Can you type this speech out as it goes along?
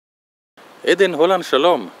Eden Holan,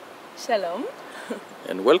 shalom, Shalom.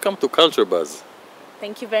 and welcome to CultureBuzz.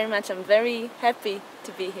 Thank you very much. I'm very happy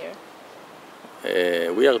to be here.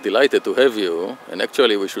 We are delighted to have you, and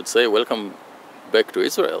actually we should say welcome back to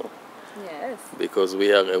Israel, Yes. because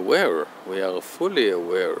we are fully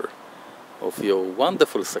aware of your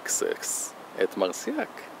wonderful success at Marciac.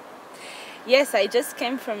 Yes, I just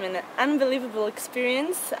came from an unbelievable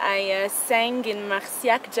experience. I sang in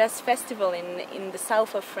Marciac Jazz Festival in the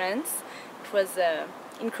south of France. It was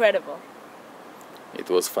incredible. It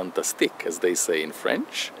was fantastic, as they say in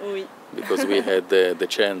French, Oui. because we had the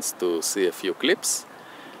chance to see a few clips,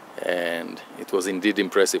 and it was indeed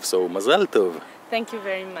impressive. So, Mazal Tov. Thank you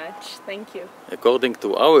very much. Thank you. According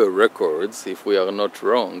to our records, if we are not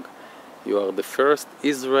wrong, you are the first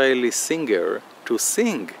Israeli singer to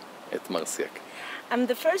sing at Marciac. I'm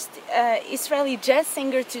the first Israeli jazz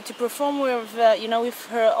singer to perform with, with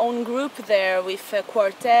her own group there, with a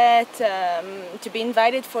quartet, to be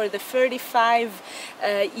invited for the 35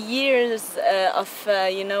 years of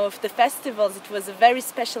the festivals. It was a very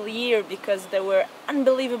special year because there were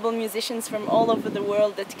unbelievable musicians from all over the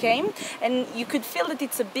world that came, and you could feel that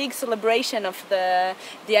it's a big celebration of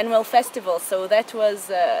the annual festival. So that was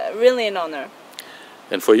really an honor.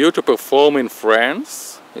 And for you to perform in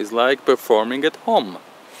France is like performing at home.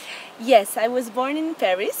 Yes, I was born in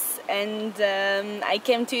Paris, and I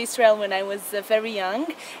came to Israel when I was very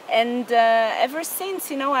young, and ever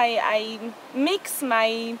since, I mix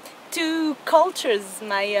my two cultures,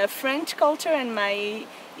 my French culture and my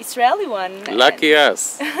Israeli one. Lucky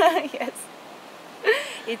us. Yes.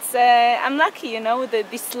 I'm lucky,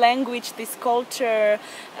 this language, this culture,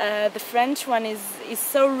 the French one is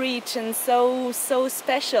so rich and so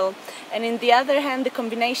special. And in the other hand, the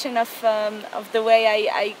combination of the way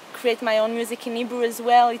I create my own music in Hebrew as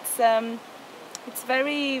well, it's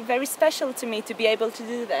very, very special to me to be able to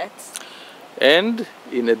do that. And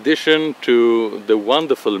in addition to the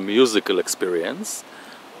wonderful musical experience,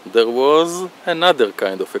 there was another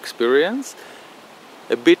kind of experience,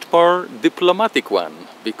 a bit more diplomatic one,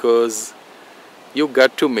 because you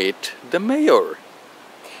got to meet the mayor.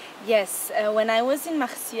 Yes, when I was in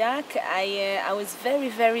Marciac, I was very,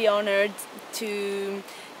 very honored to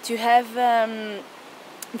have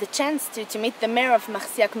the chance to meet the mayor of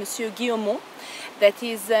Marciac, Monsieur Guillemot. That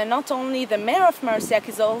is not only the mayor of Marciac,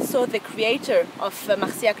 is also the creator of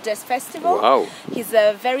Marciac Jazz Festival. Wow. He's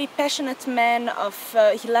a very passionate man.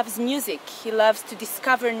 He loves music. He loves to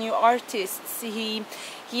discover new artists.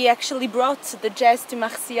 He actually brought the jazz to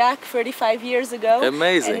Marciac 35 years ago.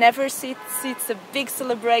 Amazing. And ever since, it's a big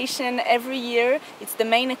celebration every year. It's the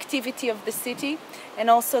main activity of the city. And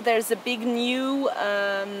also there's a big new,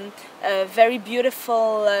 very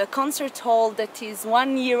beautiful concert hall that is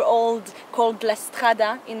 1 year old called La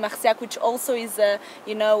Strada in Marciac, which also is,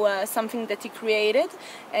 something that he created.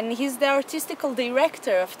 And he's the artistical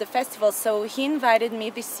director of the festival. So he invited me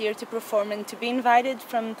this year to perform, and to be invited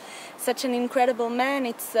from such an incredible man,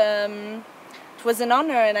 it was an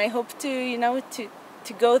honor, and I hope to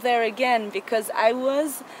go there again, because I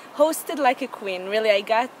was hosted like a queen. Really, I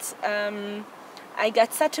got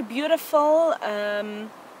such a beautiful,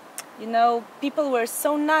 people were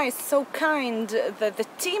so nice, so kind, the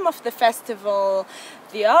team of the festival,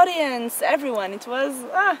 the audience, everyone. It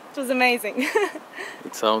was amazing.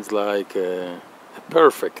 It sounds like a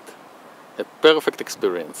perfect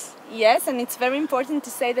experience. Yes, and it's very important to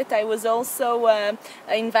say that I was also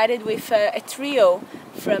invited with a trio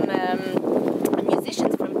from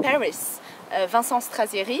musicians from Paris, Vincent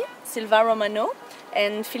Strasieri, Sylvain Romano,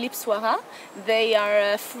 and Philippe Soira. They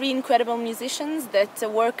are three incredible musicians that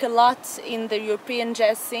work a lot in the European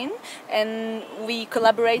jazz scene, and we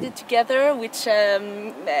collaborated together, which,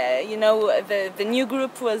 the new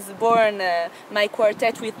group was born, my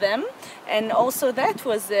quartet with them, and also that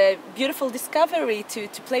was a beautiful discovery to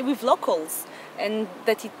play with locals, and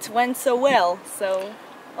that it went so well, so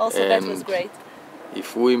also that was great.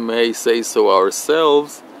 If we may say so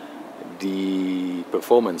ourselves, the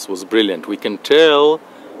performance was brilliant. We can tell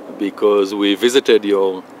because we visited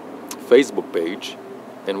your Facebook page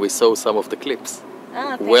and we saw some of the clips.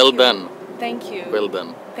 Well done. Thank you. Well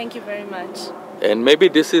done. Thank you very much. And maybe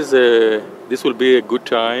this will be a good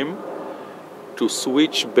time to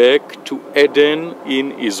switch back to Eden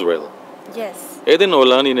in Israel. Yes. Eden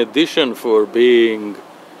Holan, in addition for being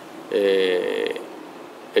a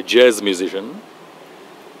jazz musician,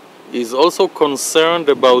 is also concerned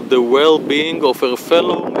about the well-being of her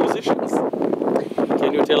fellow musicians.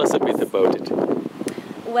 Can you tell us a bit about it?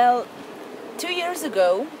 Well, 2 years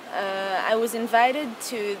ago, I was invited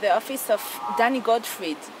to the office of Danny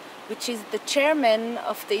Gottfried, which is the chairman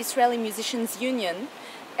of the Israeli Musicians Union,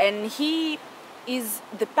 and he is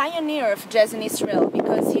the pioneer of jazz in Israel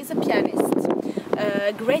because he's a pianist,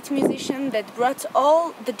 a great musician that brought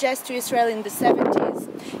all the jazz to Israel in the 70s.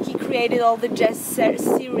 He created all the jazz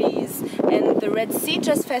series and the Red Sea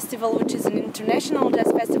Jazz Festival, which is an international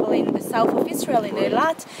jazz festival in the south of Israel, in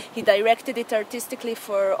Eilat. He directed it artistically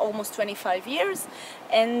for almost 25 years,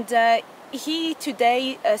 and he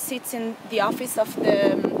today sits in the office of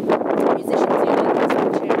the Musicians Union.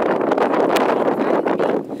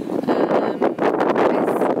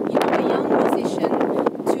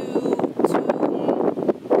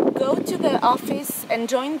 Office and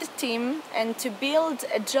join the team and to build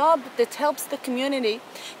a job that helps the community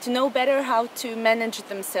to know better how to manage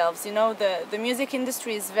themselves. You know, the music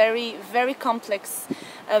industry is very, very complex,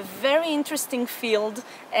 a very interesting field,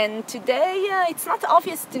 and today it's not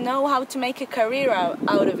obvious to know how to make a career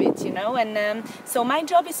out of it, you know, and so my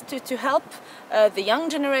job is to help the young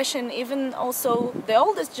generation, even also the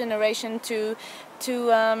oldest generation, to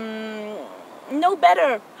know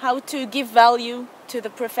better how to give value to the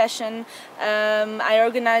profession. I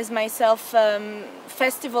organize myself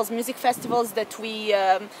festivals, music festivals that we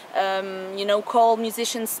you know, call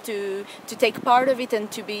musicians to take part of it and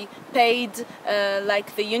to be paid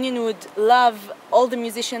like the union would love all the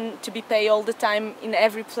musicians to be paid all the time in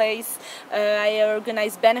every place. I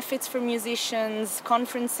organize benefits for musicians,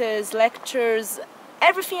 conferences, lectures,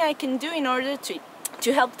 everything I can do in order to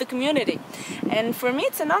help the community. And for me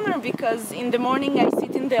it's an honor because in the morning I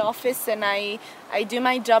sit in the office and I do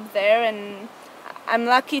my job there, and I'm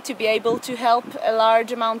lucky to be able to help a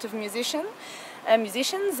large amount of musicians,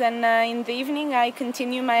 and in the evening I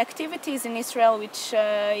continue my activities in Israel, which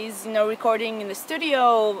is, you know, recording in the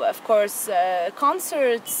studio, of course,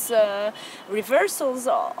 concerts, rehearsals,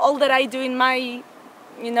 all that I do in my,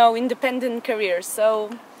 you know, independent career. So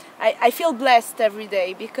I feel blessed every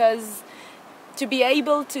day because to be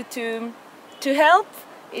able to help,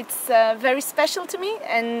 it's very special to me,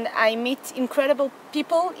 and I meet incredible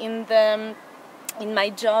people in my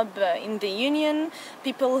job in the union,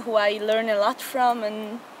 people who I learn a lot from,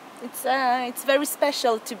 and it's very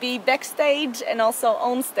special to be backstage and also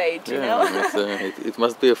on stage. Yeah, you know, it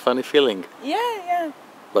must be a funny feeling. Yeah.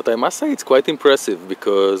 But I must say it's quite impressive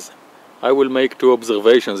because I will make two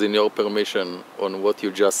observations, in your permission, on what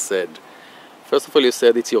you just said. First of all, you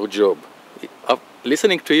said it's your job.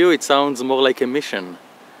 Listening to you, it sounds more like a mission.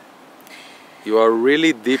 You are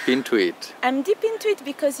really deep into it. I'm deep into it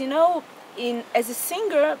because, you know, as a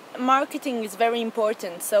singer, marketing is very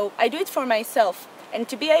important. So I do it for myself, and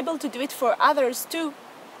to be able to do it for others too,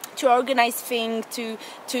 to organize things, to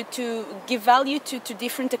give value to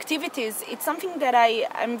different activities, it's something that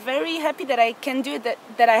I'm very happy that I can do,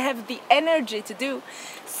 that I have the energy to do.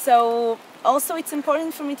 So also it's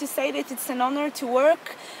important for me to say that it's an honor to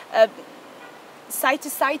work side to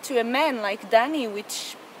side to a man like Danny,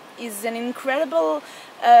 which is an incredible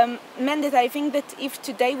man that I think that if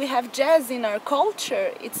today we have jazz in our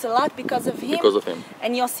culture, it's a lot because of him. Because of him.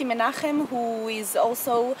 And Yossi Menachem, who is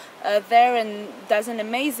also there and does an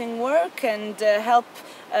amazing work and help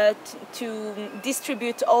to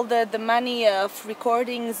distribute all the money of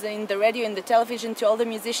recordings in the radio and the television to all the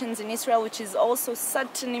musicians in Israel, which is also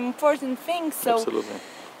such an important thing. So, absolutely.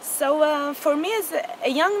 So for me as a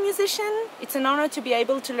young musician, it's an honor to be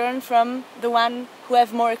able to learn from the one who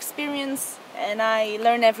have more experience, and I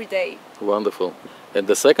learn every day. Wonderful. And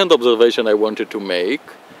the second observation I wanted to make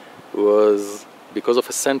was because of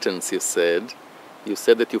a sentence you said. You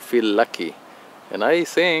said that you feel lucky. And I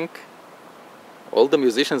think all the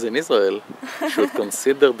musicians in Israel should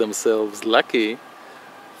consider themselves lucky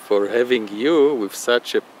for having you with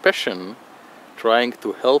such a passion trying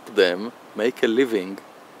to help them make a living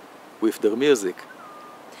with their music.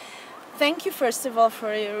 Thank you, first of all,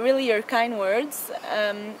 for your kind words.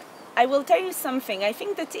 I will tell you something. I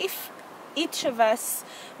think that if each of us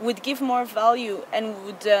would give more value and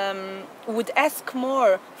would ask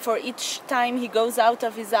more for each time he goes out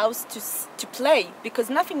of his house to play, because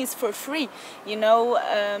nothing is for free, you know,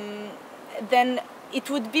 then it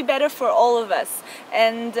would be better for all of us.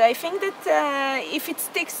 And I think that if it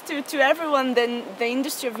sticks to everyone, then the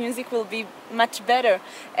industry of music will be much better,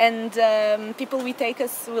 and people will take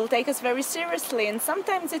us very seriously. And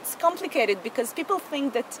sometimes it's complicated because people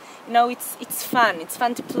think that, you know, it's fun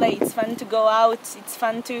to play, it's fun to go out, it's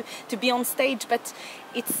fun to be on stage, but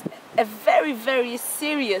it's a very, very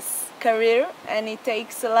serious career, and it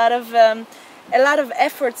takes a lot of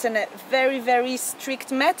efforts and a very, very strict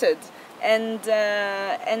method.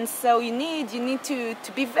 And so you need to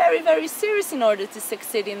be very, very serious in order to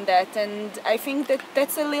succeed in that. And I think that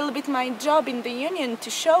that's a little bit my job in the union,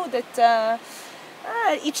 to show that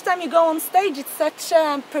Each time you go on stage, it's such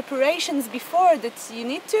preparations before that you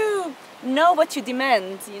need to know what you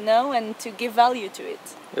demand, you know, and to give value to it.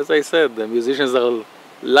 As I said, the musicians are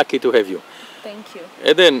lucky to have you. Thank you.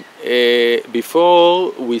 Eden,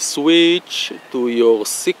 before we switch to your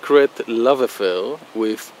secret love affair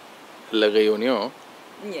with La Réunion,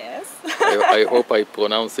 Yes. I hope I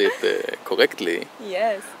pronounce it correctly.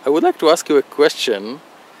 Yes. I would like to ask you a question.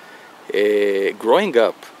 Growing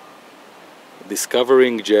up,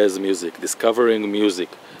 discovering jazz music, discovering music,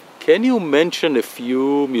 can you mention a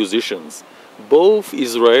few musicians, both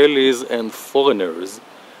Israelis and foreigners,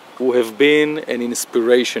 who have been an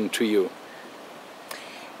inspiration to you?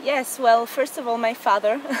 Yes, well, first of all, my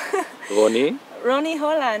father. Ronnie? Ronnie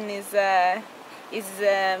Holan is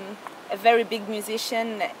a very big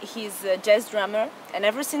musician. He's a jazz drummer, and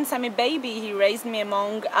ever since I'm a baby, he raised me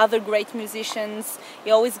among other great musicians.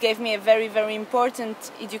 He always gave me a very, very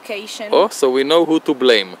important education. Oh, so we know who to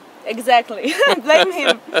blame. Exactly, blame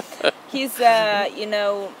him. He's, you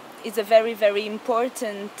know, is a very, very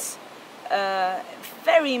important,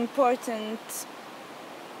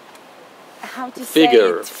 how to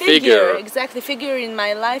Figure. say it? Exactly, figure in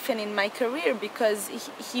my life and in my career, because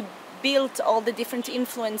he built all the different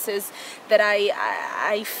influences that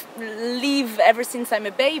I live ever since I'm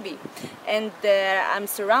a baby, and I'm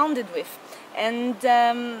surrounded with. And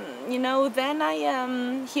you know,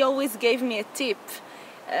 then he always gave me a tip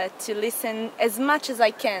to listen as much as I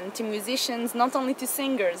can to musicians, not only to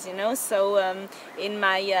singers, you know. So in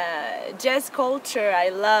my jazz culture, I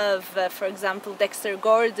love, for example, Dexter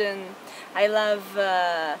Gordon. I love,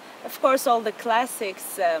 of course, all the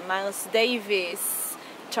classics, Miles Davis,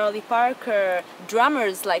 Charlie Parker,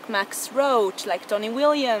 drummers like Max Roach, like Tony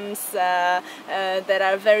Williams, that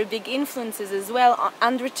are very big influences as well.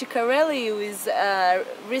 Andre Ciccarelli, who is a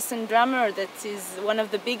recent drummer that is one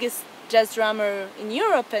of the biggest jazz drummer in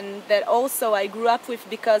Europe, and that also I grew up with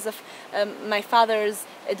because of my father's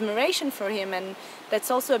admiration for him, and that's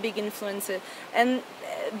also a big influence. And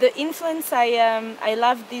the influence I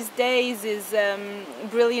love these days is a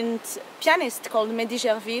brilliant pianist called Mehdi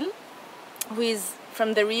Gerville, who is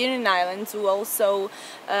from the Reunion Islands, who also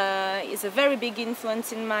is a very big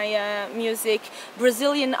influence in my music.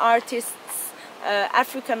 Brazilian artists,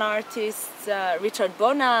 African artists, Richard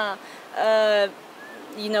Bona,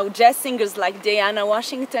 you know, jazz singers like Diana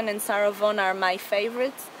Washington and Sarah Vaughan are my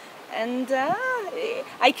favorites. And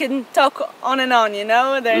I can talk on and on, you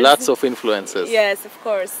know. There's lots of influences. Yes, of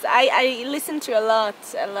course. I listen to a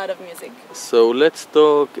lot of music. So let's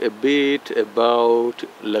talk a bit about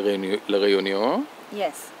La Réunion.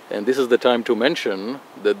 Yes. And this is the time to mention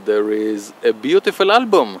that there is a beautiful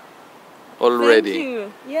album already. Thank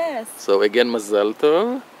you. Yes. So again, Mazal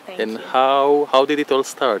Tov. And how did it all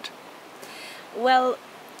start? Well,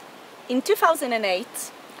 in 2008,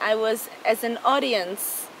 I was as an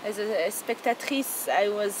audience, as a spectatrice, I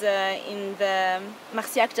was in the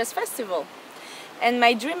Marciac Jazz Festival. And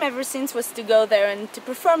my dream ever since was to go there and to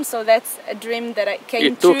perform, so that's a dream that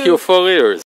came true. It took you 4 years.